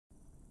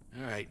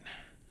right.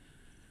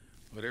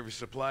 Whatever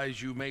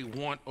supplies you may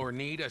want or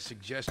need, I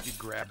suggest you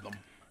grab them.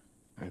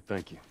 All right,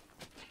 thank you.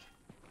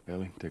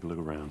 Ellie, take a look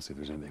around, see if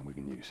there's anything we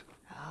can use.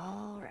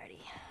 Alrighty.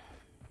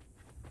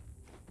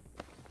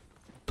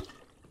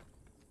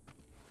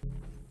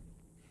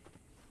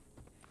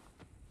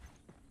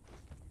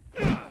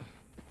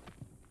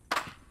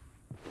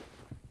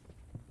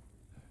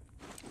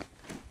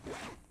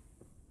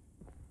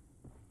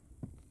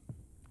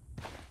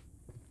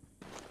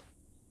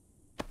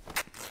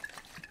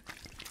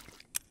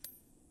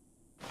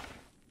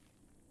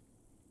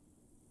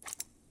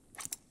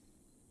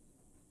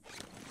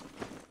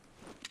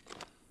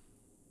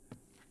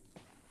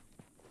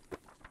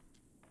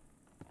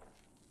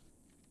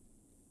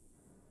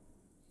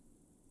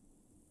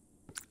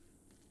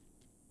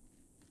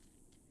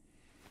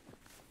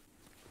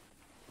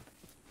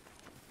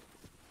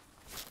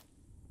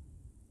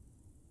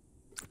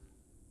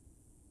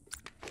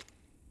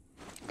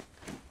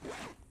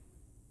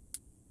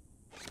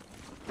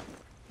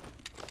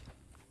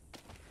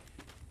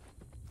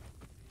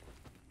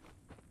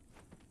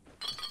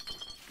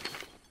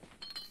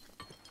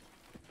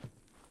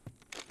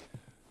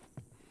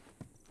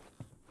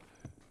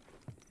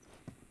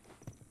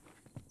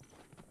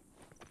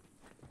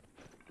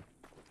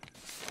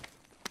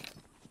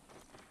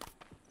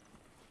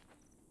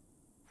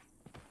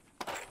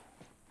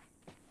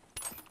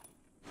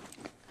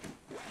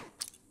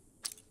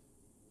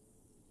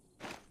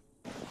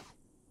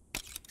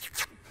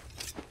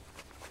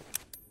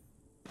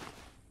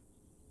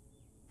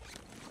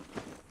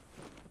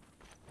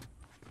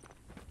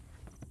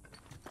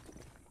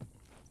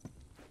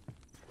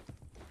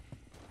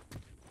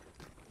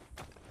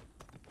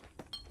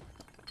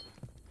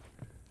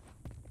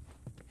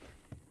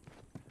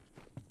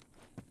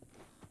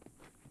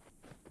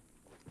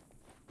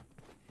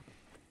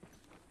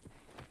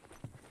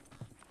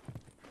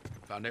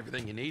 Found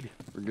everything you need?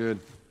 We're good.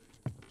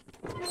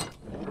 All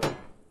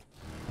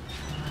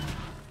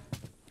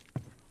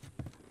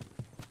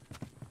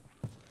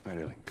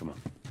right, Ellie, come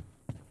on.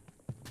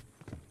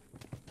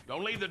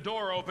 Don't leave the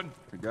door open.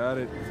 We got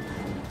it.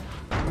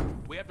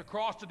 We have to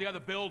cross to the other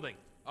building.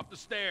 Up the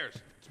stairs.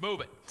 Let's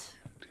move it.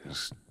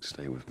 Just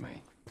stay with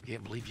me.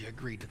 Can't believe you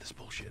agreed to this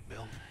bullshit,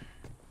 Bill.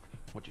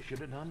 What you should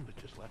have done was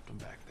just left him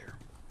back there.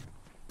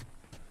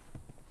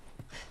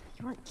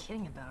 You weren't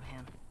kidding about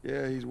him.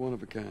 Yeah, he's one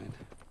of a kind.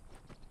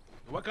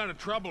 What kind of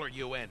trouble are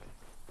you in?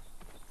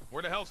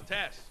 Where the hell's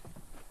Tess?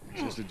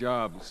 It's just a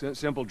job.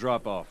 Simple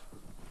drop-off.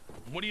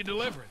 What are you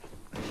delivering?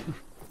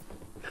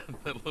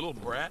 That little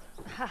brat?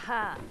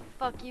 Haha,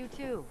 fuck you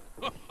too.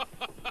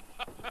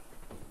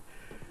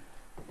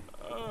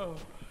 Oh.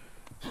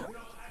 I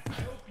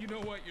hope you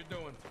know what you're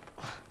doing.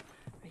 Are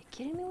you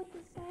kidding me with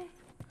this guy?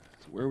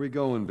 So where are we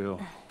going,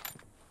 Bill?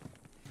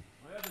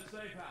 I have the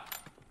safe house.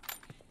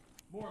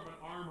 More of an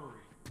armory.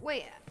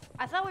 Wait,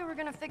 I thought we were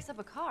gonna fix up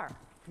a car.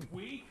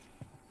 We?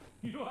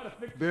 You know how to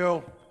fix...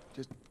 Bill,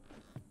 just...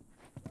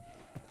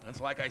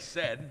 That's like I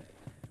said.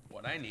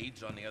 What I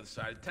need's on the other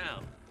side of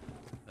town.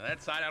 Now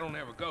that side I don't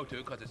ever go to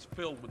because it's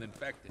filled with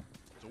infected.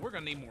 So we're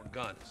gonna need more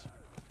guns.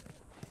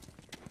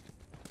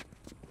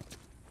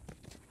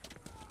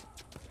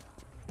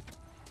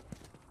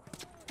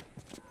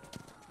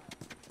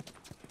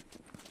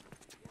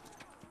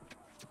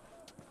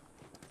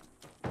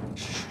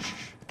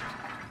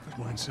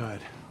 Go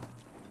inside.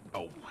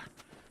 Oh,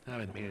 I've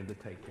been meaning to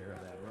take care of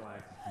that.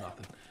 Relax, it's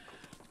nothing.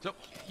 So,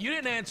 you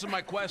didn't answer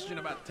my question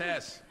about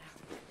Tess.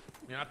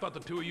 You know, I thought the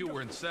two of you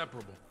were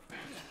inseparable.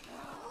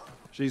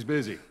 She's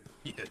busy.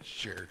 Yeah,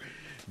 sure.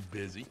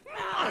 Busy.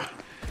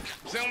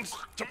 Sounds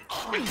to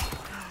me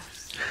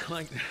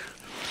like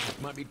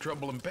might be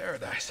trouble in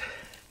paradise.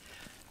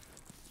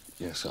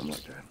 Yeah, something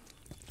like that.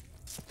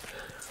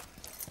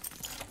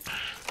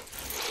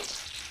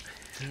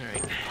 All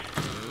right,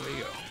 here we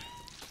go.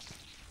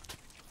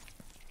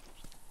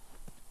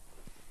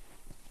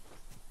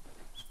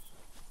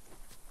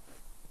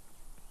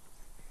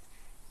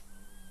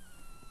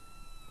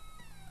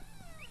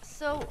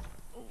 So,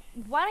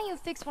 why don't you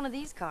fix one of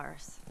these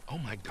cars? Oh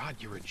my God,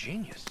 you're a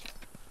genius. I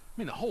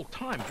mean, the whole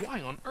time,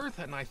 why on earth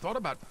hadn't I thought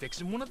about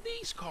fixing one of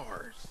these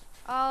cars?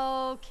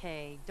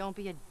 Okay, don't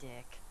be a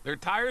dick. Their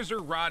tires are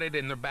rotted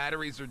and their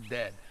batteries are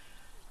dead.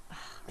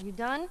 Are you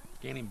done?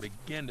 Can't even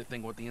begin to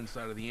think what the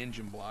inside of the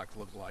engine blocks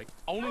look like.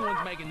 Only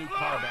ones making new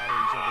car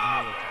batteries are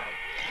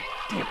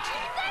the military.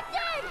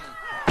 Damn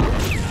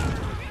it!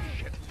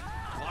 Shit.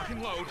 Lock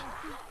and load.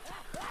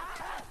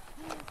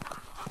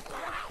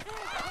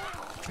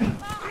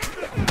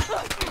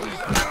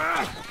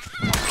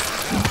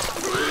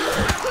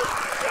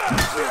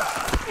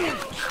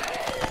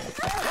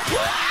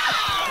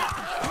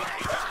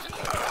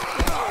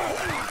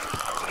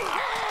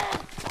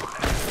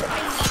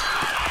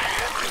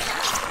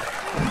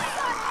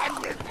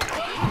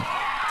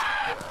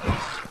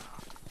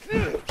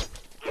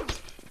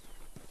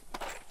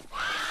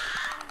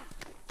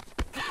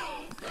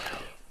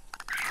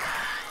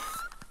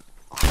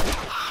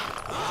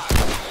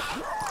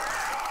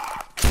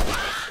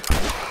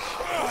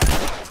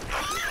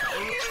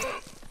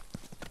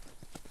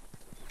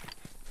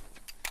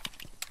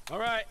 All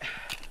right.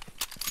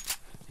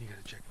 You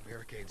gotta check the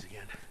barricades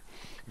again.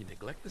 You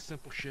neglect the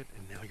simple shit,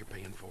 and now you're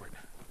paying for it.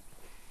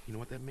 You know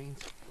what that means?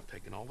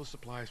 Taking all the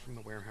supplies from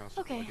the warehouse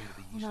and Okay, plugging into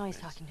the well east now he's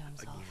fence talking to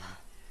himself.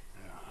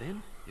 again.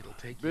 Then it'll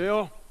take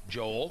Bill? you,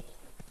 Joel,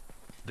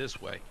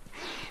 this way.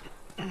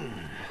 Up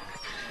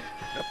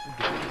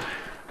we go.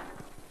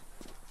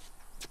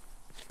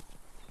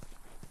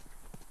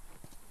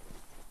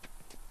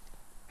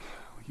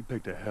 You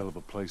picked a hell of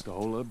a place to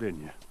hole up,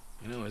 didn't you?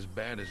 You know, as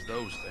bad as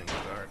those things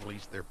are, at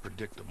least they're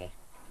predictable.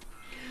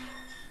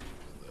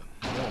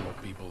 The normal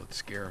people that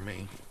scare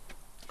me.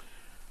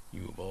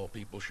 You of all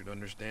people should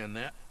understand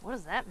that. What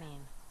does that mean?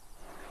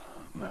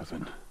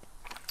 Nothing.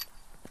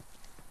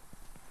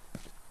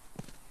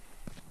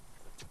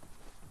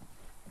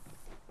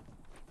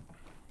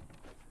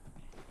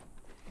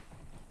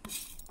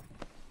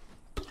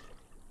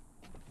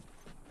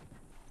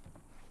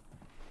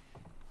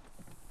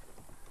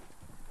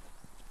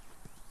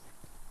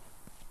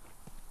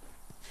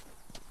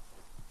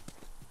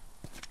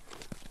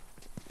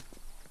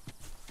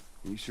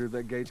 You sure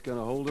that gate's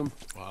gonna hold them?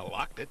 Well, I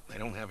locked it. They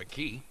don't have a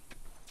key.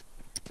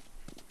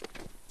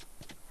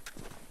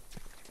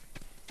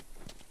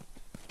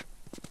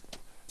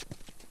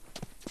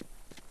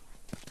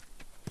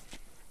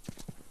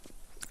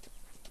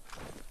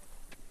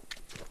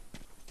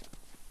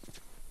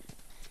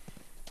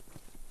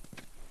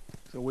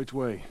 So which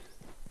way?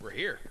 We're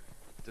here.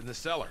 It's in the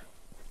cellar.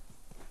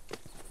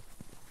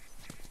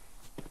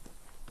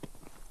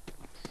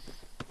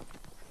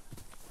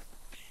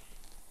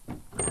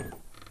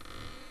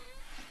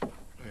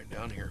 Right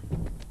down here.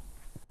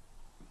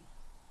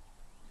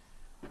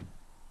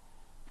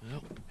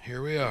 Well,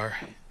 here we are.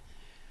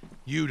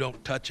 You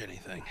don't touch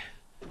anything.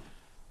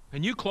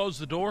 And you close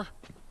the door?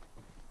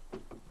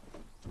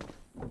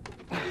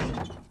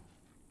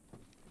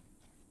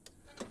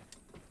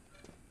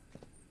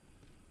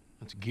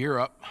 Let's gear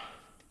up.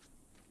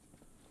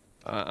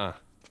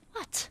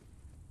 What?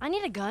 I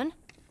need a gun.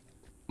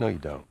 No, you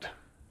don't.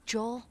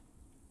 Joel,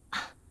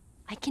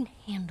 I can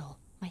handle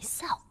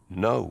myself.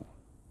 No.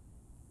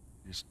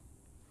 Just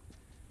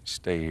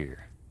stay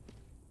here.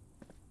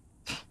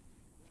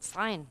 It's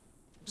fine.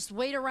 Just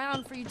wait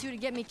around for you two to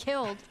get me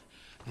killed.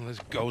 Well, this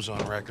goes on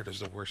record as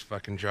the worst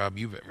fucking job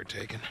you've ever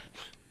taken.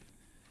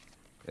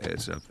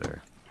 It's up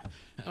there.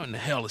 How in the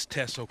hell is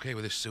Tess okay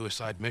with this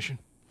suicide mission?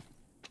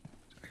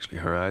 It's actually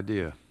her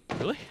idea.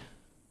 Really?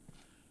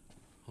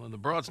 Well, the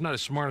broad's not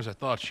as smart as I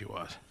thought she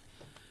was.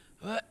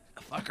 But,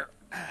 fuck her.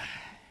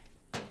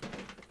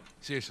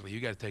 Seriously, you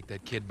gotta take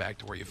that kid back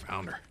to where you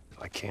found her.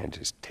 I can't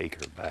just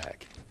take her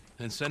back.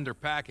 Then send her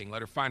packing,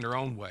 let her find her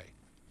own way.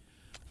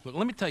 Look,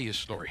 let me tell you a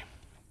story.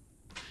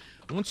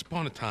 Once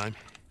upon a time,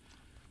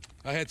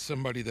 I had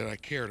somebody that I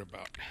cared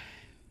about.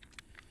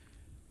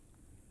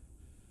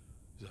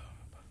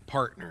 A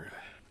partner.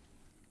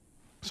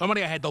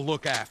 Somebody I had to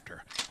look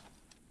after.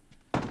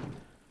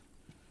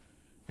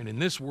 And in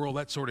this world,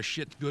 that sort of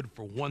shit's good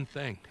for one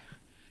thing.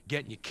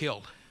 Getting you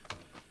killed.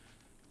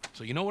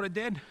 So you know what I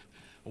did?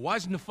 I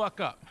wisened the fuck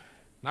up.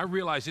 And I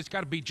realized it's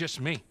gotta be just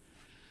me.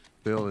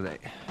 Bill,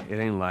 it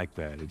ain't like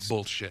that. It's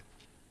Bullshit.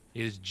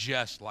 It is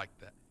just like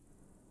that.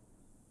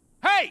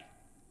 Hey!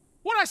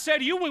 What'd I say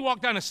to you when we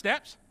walked down the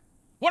steps?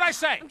 What'd I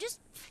say? I'm just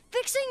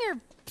fixing your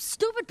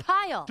stupid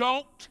pile.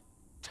 Don't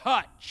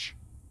touch.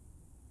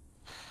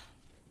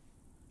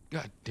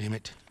 God damn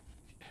it.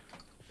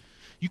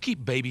 You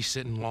keep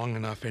babysitting long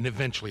enough and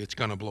eventually it's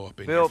gonna blow up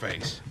in your Bill.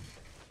 face.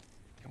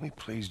 Can we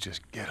please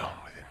just get on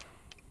with it?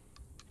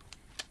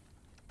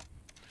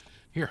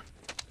 Here.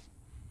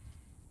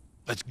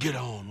 Let's get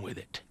on with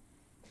it.